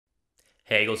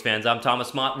Hey Eagles fans, I'm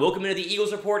Thomas Mott. Welcome into the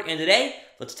Eagles Report, and today,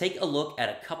 let's take a look at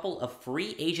a couple of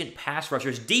free agent pass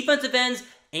rushers, defensive ends,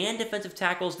 and defensive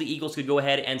tackles the Eagles could go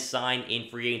ahead and sign in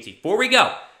free agency. Before we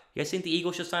go, you guys think the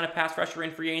Eagles should sign a pass rusher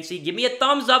in free agency? Give me a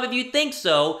thumbs up if you think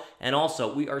so. And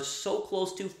also, we are so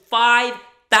close to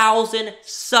 5,000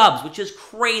 subs, which is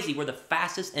crazy. We're the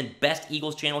fastest and best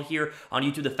Eagles channel here on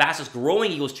YouTube, the fastest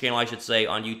growing Eagles channel, I should say,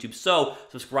 on YouTube. So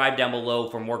subscribe down below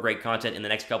for more great content in the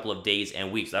next couple of days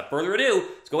and weeks. Without further ado,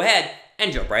 let's go ahead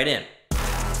and jump right in.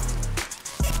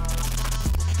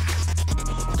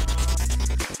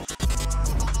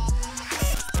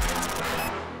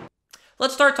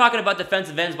 Let's start talking about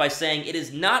defensive ends by saying it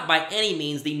is not by any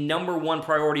means the #1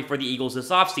 priority for the Eagles this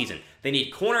offseason. They need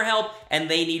corner help, and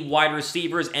they need wide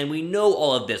receivers, and we know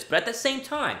all of this. But at the same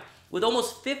time, with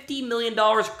almost $50 million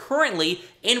currently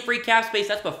in free cap space,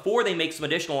 that's before they make some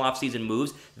additional offseason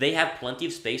moves, they have plenty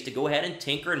of space to go ahead and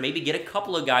tinker and maybe get a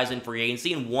couple of guys in free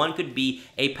agency, and one could be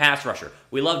a pass rusher.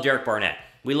 We love Derek Barnett.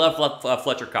 We love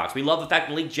Fletcher Cox. We love the fact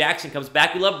that Malik Jackson comes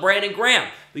back. We love Brandon Graham.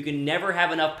 We can never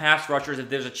have enough pass rushers.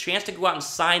 If there's a chance to go out and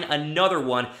sign another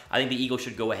one, I think the Eagles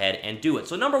should go ahead and do it.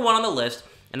 So #1 on the list,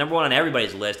 and #1 on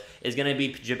everybody's list, is going to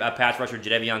be pass rusher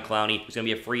Jadeveon Clowney, who's going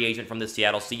to be a free agent from the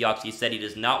Seattle Seahawks. He said he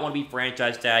does not want to be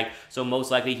franchise tagged, so most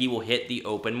likely he will hit the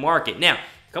open market. Now,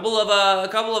 a couple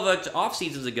of off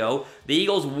seasons ago, the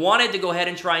Eagles wanted to go ahead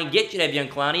and try and get Jadeveon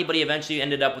Clowney, but he eventually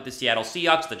ended up with the Seattle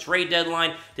Seahawks. The trade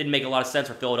deadline didn't make a lot of sense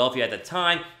for Philadelphia at the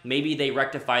time. Maybe they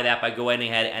rectify that by going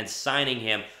ahead and signing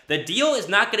him. The deal is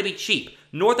not going to be cheap.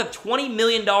 North of $20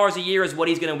 million a year is what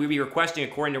he's going to be requesting,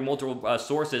 according to multiple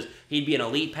sources. He'd be an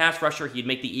elite pass rusher. He'd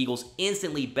make the Eagles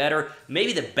instantly better.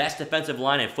 Maybe the best defensive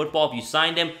line in football if you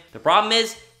signed him. The problem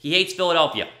is, he hates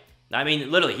Philadelphia. I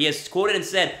mean, literally, he has quoted and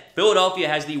said, Philadelphia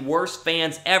has the worst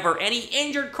fans ever, and he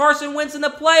injured Carson Wentz in the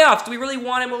playoffs. Do we really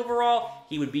want him overall?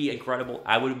 He would be incredible.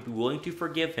 I would be willing to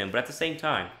forgive him, but at the same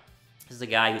time, this is a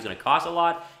guy who's going to cost a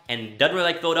lot and doesn't really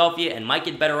like Philadelphia and might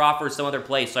get better offers some other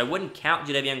place. So I wouldn't count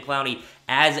Jadeveon Clowney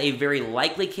as a very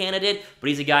likely candidate, but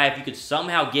he's a guy, if you could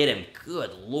somehow get him,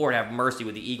 good Lord have mercy,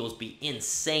 would the Eagles be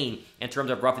insane in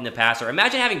terms of roughing the passer.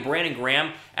 Imagine having Brandon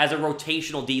Graham as a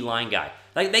rotational D-line guy.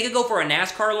 Like, they could go for a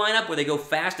NASCAR lineup where they go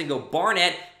fast and go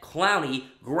Barnett, Clowney,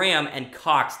 Graham, and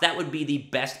Cox. That would be the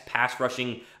best pass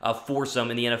rushing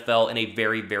foursome in the NFL in a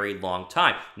very, very long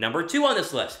time. #2 on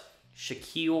this list,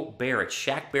 Shaq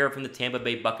Barrett from the Tampa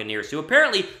Bay Buccaneers, who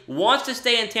apparently wants to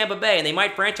stay in Tampa Bay, and they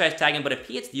might franchise tag him, but if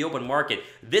he hits the open market,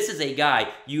 this is a guy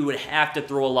you would have to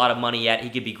throw a lot of money at. He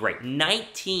could be great.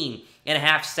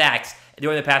 19.5 sacks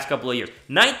during the past couple of years.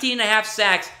 19.5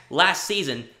 sacks last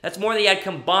season. That's more than he had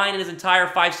combined in his entire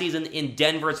 5 seasons in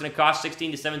Denver. It's going to cost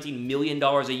 $16 to $17 million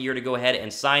a year to go ahead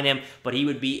and sign him, but he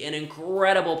would be an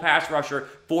incredible pass rusher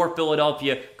for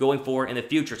Philadelphia going forward in the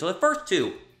future. So the first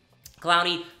two,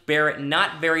 Clowney, Barrett,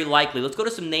 not very likely. Let's go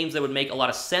to some names that would make a lot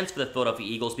of sense for the Philadelphia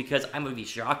Eagles, because I'm going to be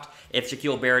shocked if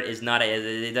Shaq Barrett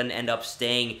doesn't end up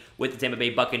staying with the Tampa Bay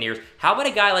Buccaneers. How about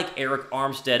a guy like Arik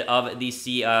Armstead of the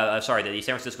San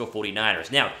Francisco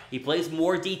 49ers? Now, he plays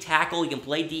more D-tackle. He can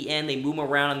play D-end. They move him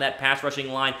around on that pass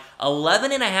rushing line.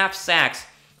 11.5 sacks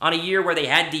on a year where they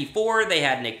had D Ford, they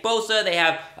had Nick Bosa, they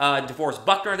have DeForest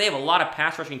Buckner. They have a lot of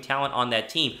pass rushing talent on that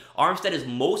team. Armstead is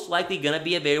most likely going to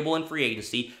be available in free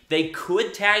agency. They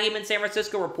could tag him in San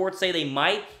Francisco. Reports say they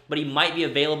might, but he might be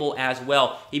available as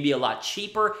well. He'd be a lot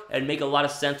cheaper and make a lot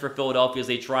of sense for Philadelphia as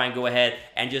they try and go ahead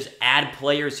and just add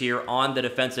players here on the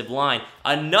defensive line.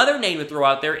 Another name to throw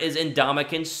out there is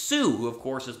Ndamukong, who of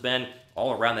course has been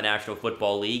all around the National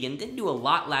Football League and didn't do a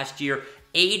lot last year,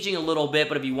 aging a little bit,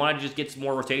 but if you wanted to just get some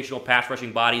more rotational pass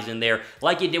rushing bodies in there,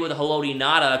 like you did with Haloti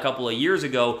Ngata a couple of years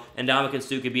ago,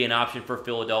 Ndamukong could be an option for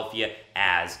Philadelphia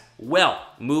as well.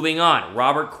 Moving on,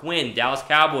 Robert Quinn, Dallas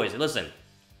Cowboys. Listen,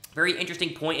 very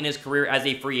interesting point in his career as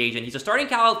a free agent. He's a starting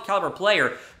caliber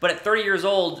player, but at 30 years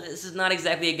old, this is not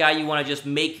exactly a guy you want to just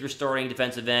make your starting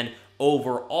defensive end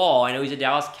overall. I know he's a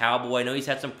Dallas Cowboy. I know he's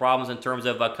had some problems in terms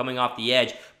of coming off the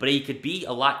edge, but he could be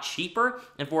a lot cheaper.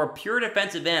 And for a pure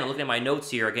defensive end, looking at my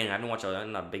notes here, again, I'm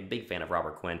not a big fan of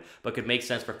Robert Quinn, but could make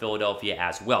sense for Philadelphia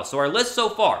as well. So our list so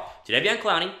far, Jadeveon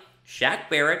Clowney, Shaq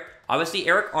Barrett, obviously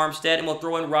Arik Armstead, and we'll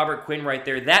throw in Robert Quinn right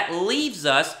there. That leaves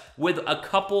us with a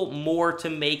couple more to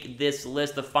make this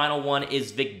list. The final one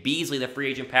is Vic Beasley, the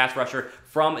free agent pass rusher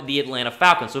from the Atlanta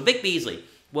Falcons. So Vic Beasley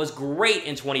was great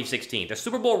in 2016. The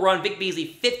Super Bowl run, Vic Beasley,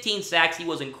 15 sacks. He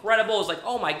was incredible. It was like,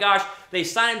 oh my gosh, they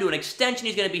signed him to an extension.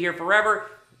 He's going to be here forever.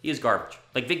 he is garbage.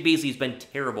 Like, Vic Beasley's been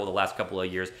terrible the last couple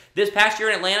of years. This past year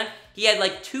in Atlanta, he had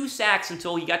like 2 sacks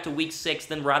until he got to week 6,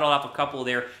 then rattled off a couple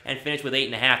there and finished with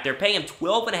 8.5. They're paying him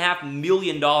 $12.5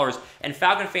 million, and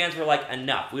Falcon fans were like,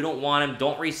 enough. We don't want him.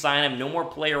 Don't re-sign him. No more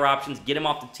player options. Get him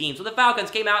off the team. So the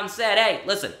Falcons came out and said, hey,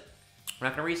 listen, we're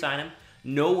not going to re-sign him.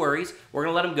 No worries. We're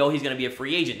going to let him go. He's going to be a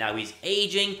free agent. Now, he's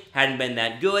aging, hadn't been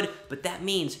that good, but that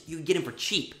means you can get him for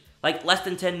cheap. Like less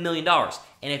than $10 million.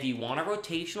 And if you want a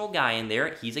rotational guy in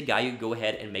there, he's a guy you can go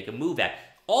ahead and make a move at.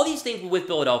 All these things with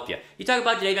Philadelphia. You talk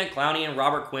about Jadeveon Clowney and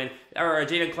Robert Quinn, or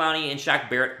Jadeveon Clowney and Shaq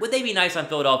Barrett. Would they be nice on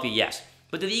Philadelphia? Yes.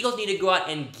 But do the Eagles need to go out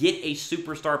and get a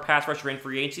superstar pass rusher in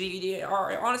free agency?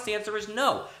 Our honest answer is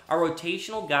no. A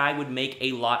rotational guy would make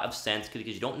a lot of sense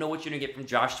because you don't know what you're going to get from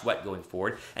Josh Sweat going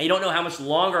forward, and you don't know how much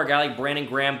longer a guy like Brandon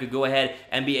Graham could go ahead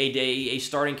and be a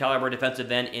starting caliber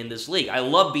defensive end in this league. I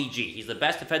love BG. He's the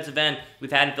best defensive end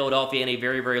we've had in Philadelphia in a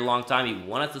very, very long time. He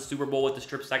won us the Super Bowl with the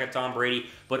strip sack of Tom Brady,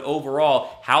 but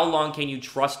overall, how long can you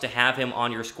trust to have him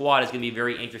on your squad is going to be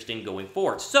very interesting going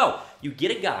forward. So, you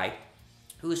get a guy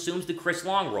who assumes the Chris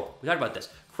Long role. We talked about this.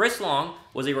 Chris Long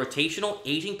was a rotational,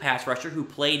 aging pass rusher who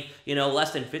played,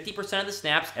 less than 50% of the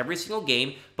snaps every single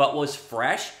game, but was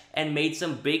fresh and made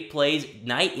some big plays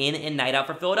night in and night out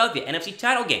for Philadelphia. NFC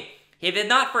title game. If it's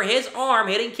not for his arm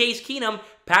hitting Case Keenum,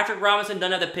 Patrick Robinson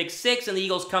doesn't have the pick 6, and the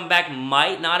Eagles' comeback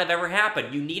might not have ever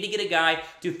happened. You need to get a guy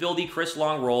to fill the Chris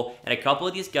Long role, and a couple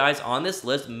of these guys on this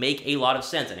list make a lot of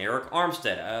sense. An Eric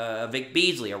Armstead, a Vic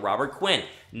Beasley, a Robert Quinn.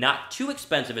 Not too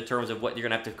expensive in terms of what you're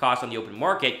going to have to cost on the open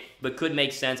market, but could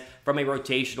make sense from a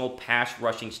rotational pass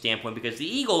rushing standpoint because the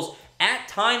Eagles, at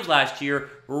times last year,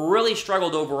 really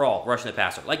struggled overall rushing the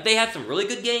passer. Like, they had some really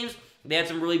good games. They had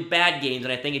some really bad games,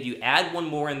 and I think if you add one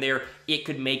more in there, it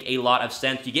could make a lot of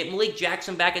sense. You get Malik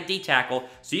Jackson back at D-tackle,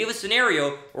 so you have a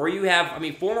scenario where you have,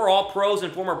 former All-Pros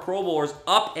and former Pro Bowlers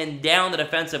up and down the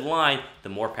defensive line. The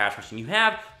more pass rushing you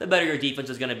have, the better your defense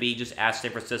is going to be. Just ask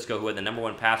San Francisco, who had the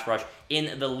 #1 pass rush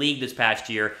in the league this past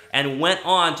year, and went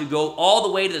on to go all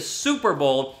the way to the Super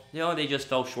Bowl. They just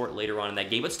fell short later on in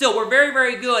that game. But still, we're very,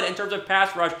 very good in terms of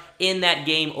pass rush in that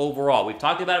game overall. We've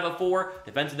talked about it before.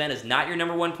 Defensive end is not your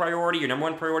 #1 priority. Your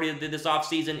 #1 priority this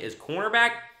offseason is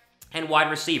cornerback and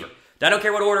wide receiver. I don't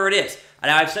care what order it is. And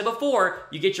I've said before,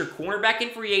 you get your cornerback in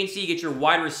free agency, you get your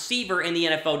wide receiver in the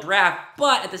NFL draft,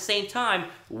 but at the same time,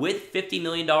 with $50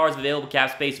 million of available cap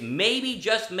space, maybe,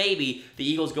 just maybe, the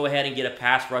Eagles go ahead and get a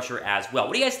pass rusher as well.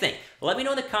 What do you guys think? Let me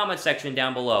know in the comment section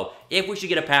down below if we should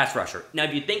get a pass rusher. Now,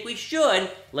 if you think we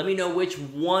should, let me know which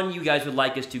one you guys would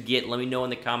like us to get. Let me know in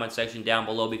the comment section down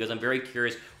below because I'm very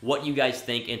curious what you guys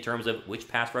think in terms of which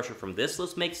pass rusher from this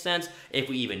list makes sense, if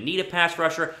we even need a pass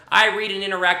rusher. I read and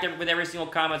interact with every single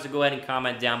comment, so go ahead and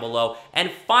comment down below.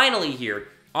 And finally here,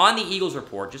 on the Eagles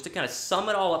report, just to kind of sum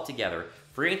it all up together,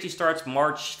 free agency starts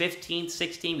March 15th,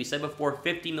 16th. We said before,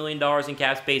 $50 million in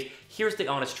cap space. Here's the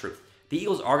honest truth. The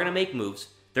Eagles are going to make moves.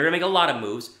 They're going to make a lot of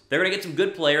moves. They're going to get some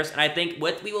good players. And I think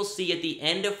what we will see at the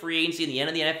end of free agency and the end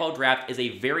of the NFL draft is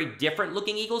a very different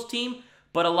looking Eagles team,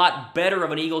 but a lot better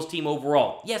of an Eagles team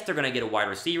overall. Yes, they're going to get a wide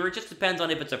receiver. It just depends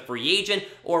on if it's a free agent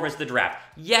or if it's the draft.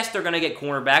 Yes, they're going to get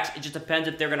cornerbacks. It just depends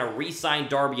if they're going to re-sign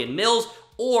Darby and Mills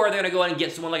or they're going to go ahead and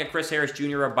get someone like a Chris Harris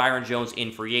Jr. or Byron Jones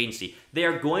in free agency. They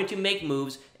are going to make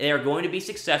moves. They are going to be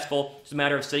successful. It's a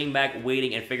matter of sitting back,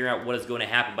 waiting, and figuring out what is going to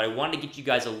happen. But I wanted to get you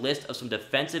guys a list of some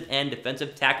defensive end,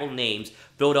 defensive tackle names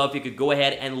Philadelphia could go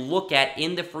ahead and look at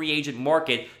in the free agent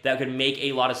market that could make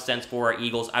a lot of sense for our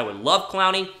Eagles. I would love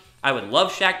Clowney. I would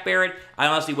love Shaq Barrett. I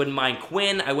honestly wouldn't mind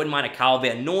Quinn. I wouldn't mind a Kyle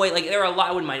Van Noy. Like, there are a lot.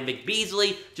 I wouldn't mind Vic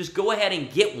Beasley. Just go ahead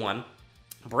and get one.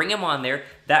 Bring him on there.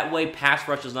 That way, pass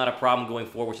rush is not a problem going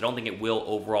forward, which I don't think it will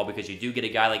overall because you do get a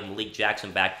guy like Malik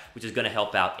Jackson back, which is going to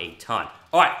help out a ton.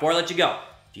 All right, before I let you go,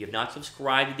 if you have not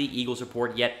subscribed to the Eagles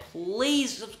Report yet,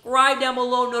 please subscribe down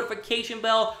below, notification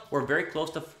bell. We're very close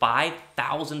to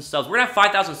 5,000 subs. We're going to have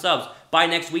 5,000 subs by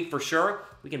next week for sure.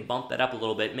 We can bump that up a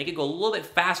little bit, make it go a little bit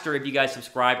faster if you guys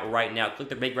subscribe right now. Click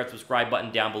the big red subscribe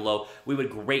button down below. We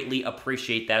would greatly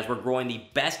appreciate that as we're growing the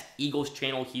best Eagles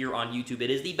channel here on YouTube.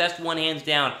 It is the best one, hands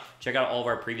down. Check out all of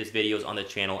our previous videos on the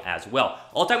channel as well.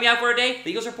 All the time we have for today, the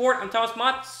Eagles Report. I'm Thomas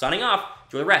Mott, signing off.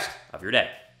 Enjoy the rest of your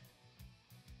day.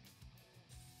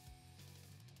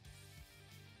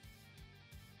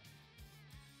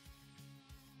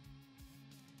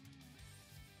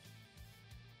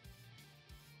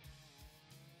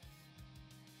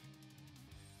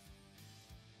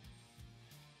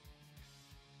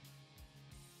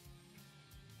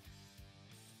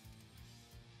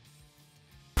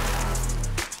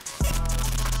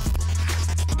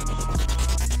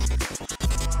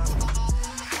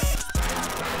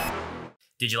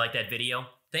 Did you like that video?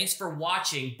 Thanks for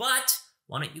watching, but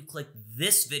why don't you click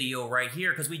this video right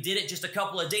here, because we did it just a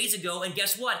couple of days ago, and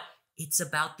guess what? It's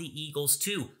about the Eagles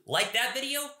too. Like that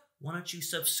video? Why don't you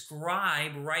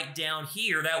subscribe right down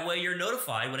here? That way you're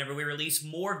notified whenever we release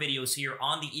more videos here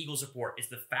on the Eagles Report. It's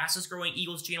the fastest growing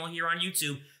Eagles channel here on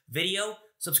YouTube. Video,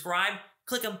 subscribe,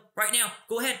 click them right now.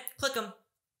 Go ahead, click them.